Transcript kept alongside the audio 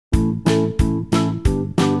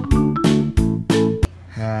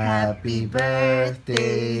Happy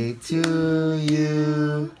birthday to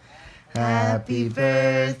you. Happy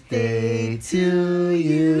birthday to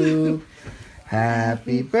you.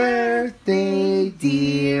 Happy birthday,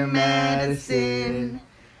 dear Madison.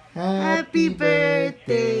 Happy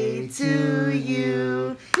birthday to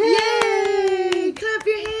you. Yay! Clap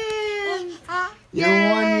your hands. You're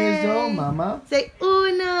 1 year old, Mama. Say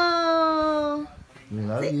uno. We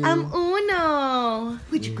love you. I'm uno.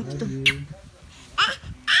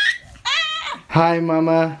 Hi,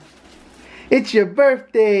 Mama. It's your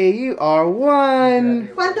birthday. You are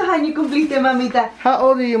 1. ¿Cuántos años cumpliste, mamita? How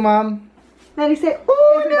old are you, Mom? Daddy say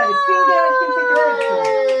uno. Everybody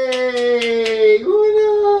Hey,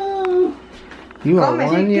 uno. You are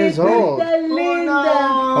 1 year old. Linda.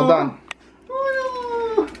 Hold on.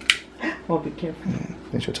 Uno. Oh, be careful.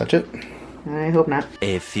 Make sure to touch it. I hope not.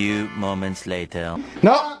 A few moments later.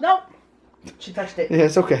 No. Nope. She touched it. Yeah,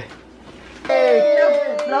 it's okay. Hey.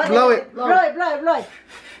 Blow it. Blow it. Blow it. Blow it.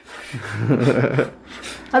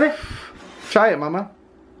 A ver. Try it, Mama.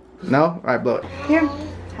 No? All right, blow it. Here.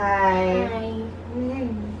 Hi.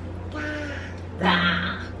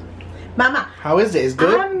 Mama. How is it? Is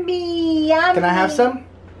good? Yummy. Can I have some?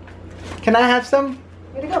 Can I have some?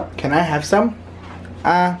 Here we go. Can I have some?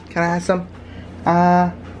 Can I have some?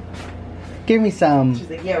 Give me some. She's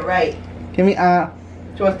like, yeah, right. Give me,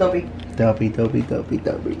 She wants Dopey. Dopey.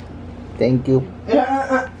 Thank you.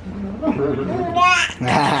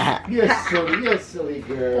 You're silly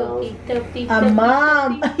girl. A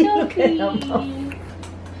mom. She's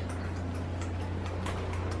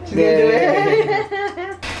gonna do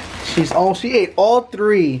it. She ate all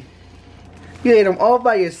 3. You ate them all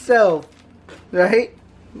by yourself, right?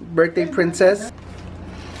 Birthday princess.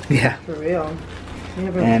 Yeah. For real.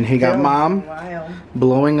 And he got Mom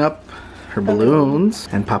blowing up her balloons,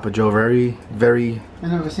 and Papa Joe very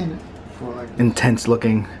I've never seen it before like intense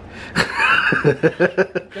looking.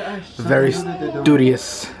 Very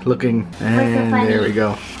studious looking. And there we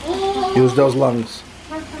go. Use those lungs.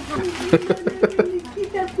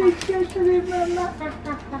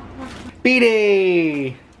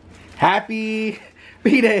 B-Day! Happy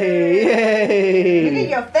B-Day! Yay! Look at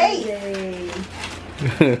your face!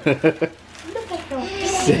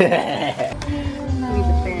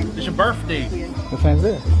 it's your birthday. What fan's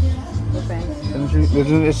there? The fan.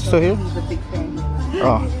 Isn't it still here? The big fan.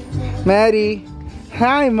 Oh. Maddie!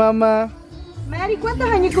 Hi, Mama! Mari, ¿cuántos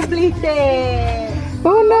años cumpliste?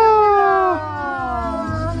 Oh no!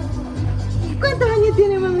 ¿Cuántos años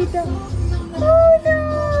tiene, mamita? Oh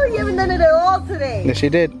no! You haven't done it at all today. Yes, she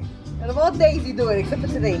did. Out of all days you do it, except for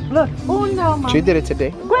today. Look. Oh no, mama. She did it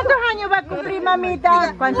today. ¿Cuántos años va a cumplir,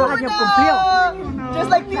 mamita? ¿Cuántos años cumplió? Just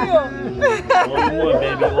like Tío. Only one,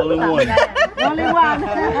 baby. Only one. Only one.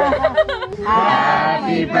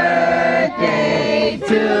 Happy birthday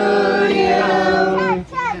to you.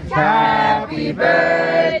 Happy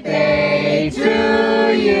birthday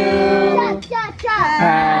to you.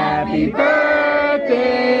 Happy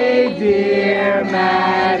birthday, dear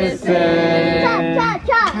Madison.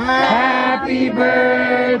 Happy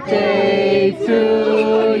birthday to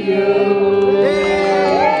you.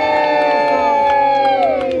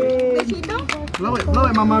 Blow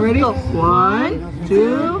it, Mama. Ready? 1,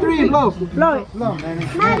 2, 3. Blow. Blow it. Blow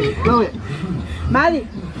it. Maddie.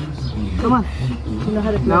 Come on. You know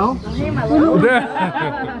how to blow. No?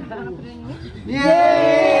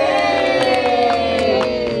 Yay!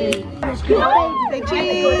 Say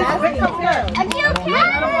cheese.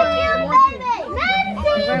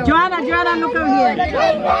 Joanna, look over here.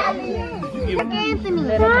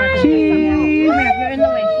 Cheese. You're in the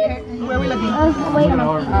way. Where are we looking?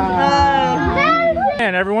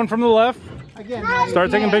 And everyone from the left.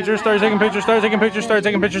 Start taking pictures. Start taking pictures. Start taking pictures. Start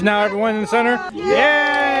taking pictures. Now everyone in the center.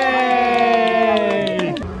 Yay!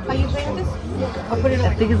 Are you playing this? I'll put it away.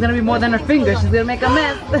 I think it's gonna be more than her finger. She's gonna make a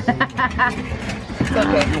mess. It's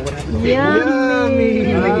okay.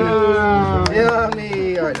 Yummy.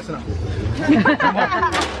 Yummy. All right, that's enough.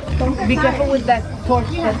 Be careful with that torch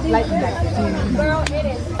that's lighting that. Girl, it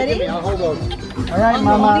is. Ready? I'll hold on. All right,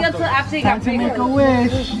 Mama. Time to make a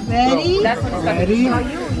wish. Ready? Ready?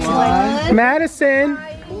 1. Madison.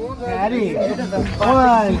 Maddie.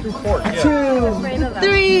 1, 2,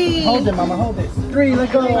 3. Hold it, Mama. Hold it. 3.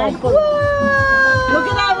 Let go. Whoa. Look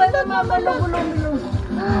at that one, Mama. Look.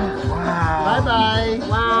 Wow. Bye-bye.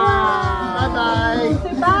 Wow. Bye-bye.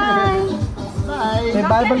 Say bye. Bye. Say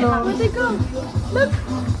bye, balloon. Where'd they go? Look.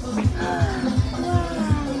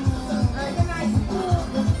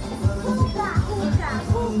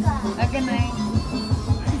 Good night.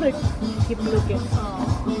 Look, keep looking.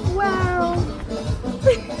 Wow.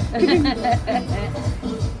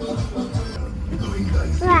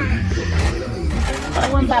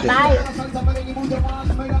 want that bite.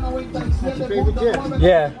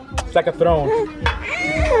 Yeah, it's like a throne.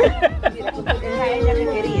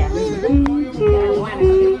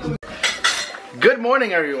 Good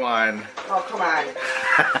morning, everyone. Oh, come on.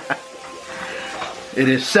 It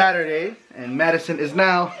is Saturday, and Madison is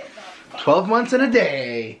now 12 months and a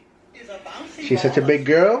day. She's such a big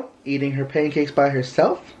girl, eating her pancakes by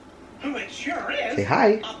herself. Say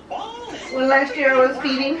hi. Well, last year I was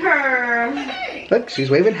feeding her. Look, she's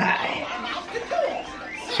waving hi.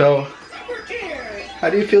 So, how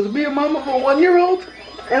do you feel to be a mom of a 1-year-old?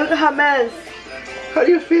 And look at her mess. How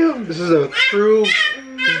do you feel? This is the true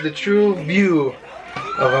view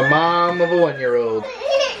of a mom of a 1-year-old.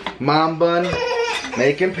 Mom bun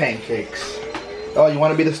making pancakes. Oh, you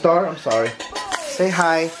want to be the star? I'm sorry. Say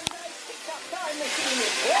hi.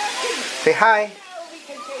 Say hi.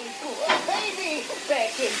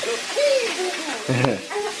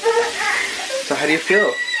 So how do you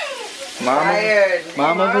feel?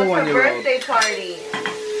 Mom of a 1-year-old. Birthday party.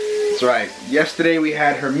 That's right. Yesterday we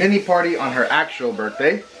had her mini party on her actual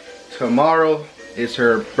birthday. Tomorrow is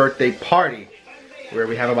her birthday party, where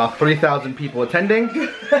we have about 3,000 people attending.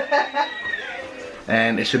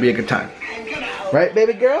 And it should be a good time. Right,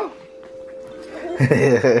 baby girl?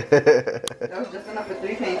 That was just enough for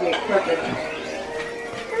 3 pancakes. Perfect.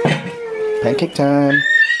 Pancake time.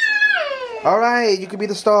 Alright, you can be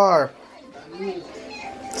the star.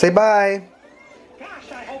 Say bye.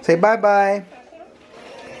 Say bye-bye.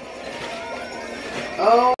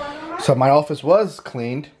 Oh. So my office was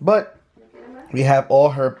cleaned, but we have all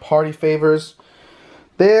her party favors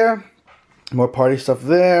there. More party stuff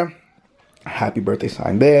there. Happy birthday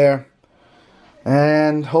sign there.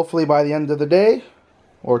 And hopefully by the end of the day,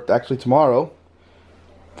 or actually tomorrow,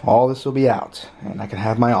 all this will be out and I can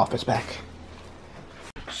have my office back.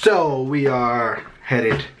 So we are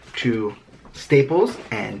headed to Staples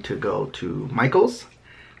and to go to Michael's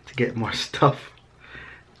to get more stuff.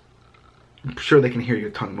 I'm sure they can hear your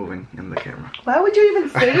tongue moving in the camera. Why would you even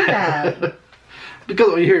say that? Because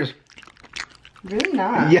all you hear is... Really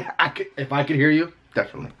not. Yeah, if I could hear you,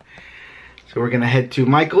 definitely. So we're gonna head to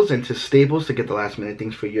Michael's and to Staples to get the last minute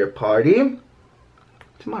things for your party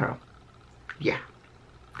tomorrow. Yeah.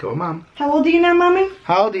 Go, Mom. How old are you now, Mommy?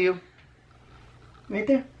 How old are you? Right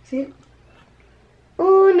there. See it?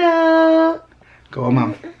 Una. Go,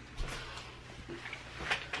 Mom.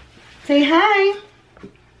 Say hi.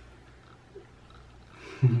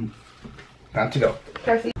 Time to go.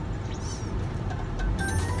 Darcy.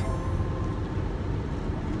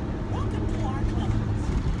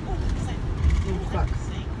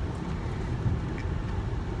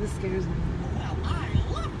 This scares me.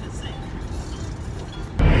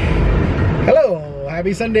 Hello,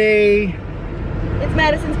 happy Sunday. It's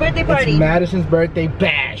Madison's birthday party. It's Madison's birthday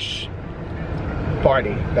bash.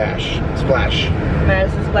 Party, bash, splash.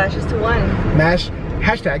 Madison splashes to 1. Mash,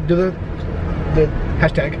 hashtag, do the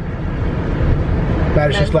hashtag.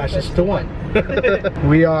 Madison splashes to 1.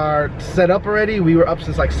 We are set up already. We were up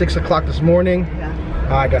since like 6 o'clock this morning. Yeah.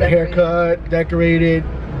 I got a haircut, decorated,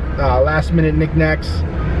 last minute knickknacks.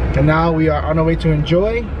 And now we are on our way to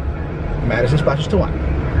enjoy Madison splashes to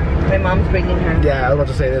 1. My mom's bringing her. Yeah, I was about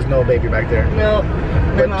to say there's no baby back there. No.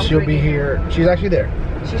 But she'll be here. She's actually there.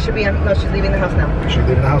 She should be on. No, she's leaving the house now. She's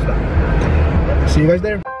leaving the house now. See you guys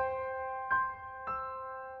there.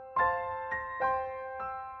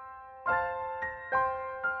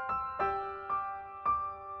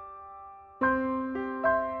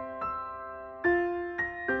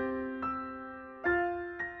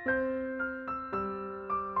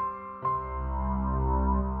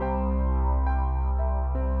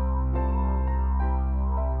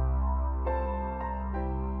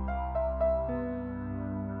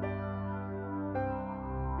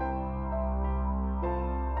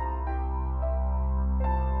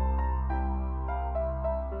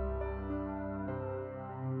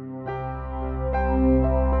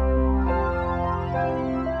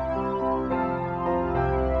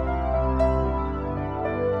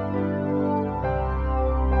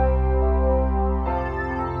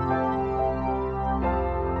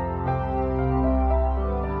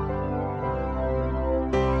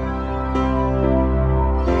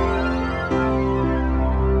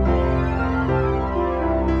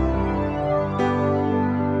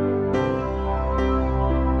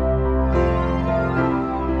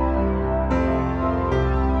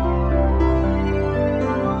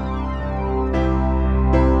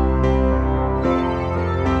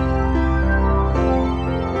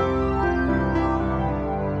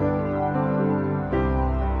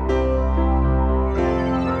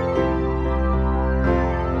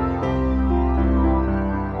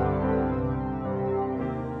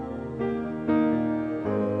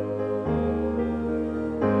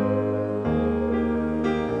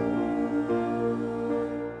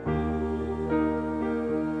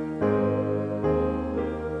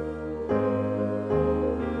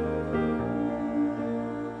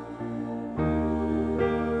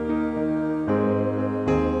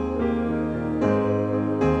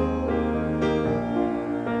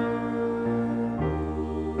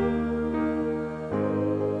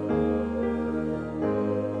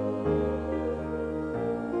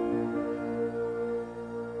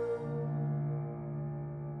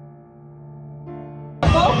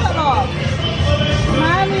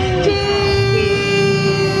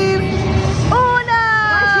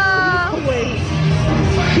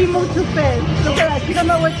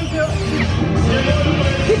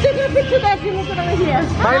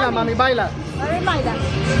 Mami, baila. Mami, baila.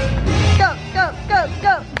 Go, go, go,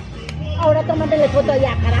 go. Ahora tómate foto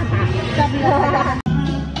ya, caramba.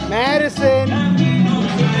 Madison.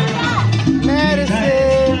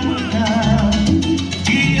 Madison.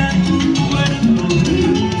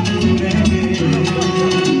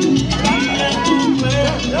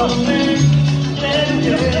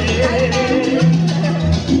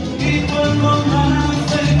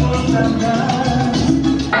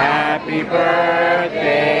 Happy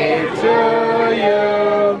birthday to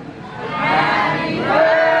you. Happy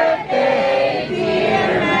birthday,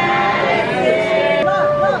 dear Madison.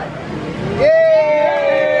 Yay!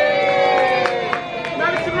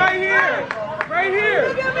 Madison, right here. Right here.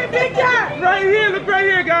 Look at me, big guy. Right here. Look right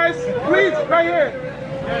here, guys. Please, right here.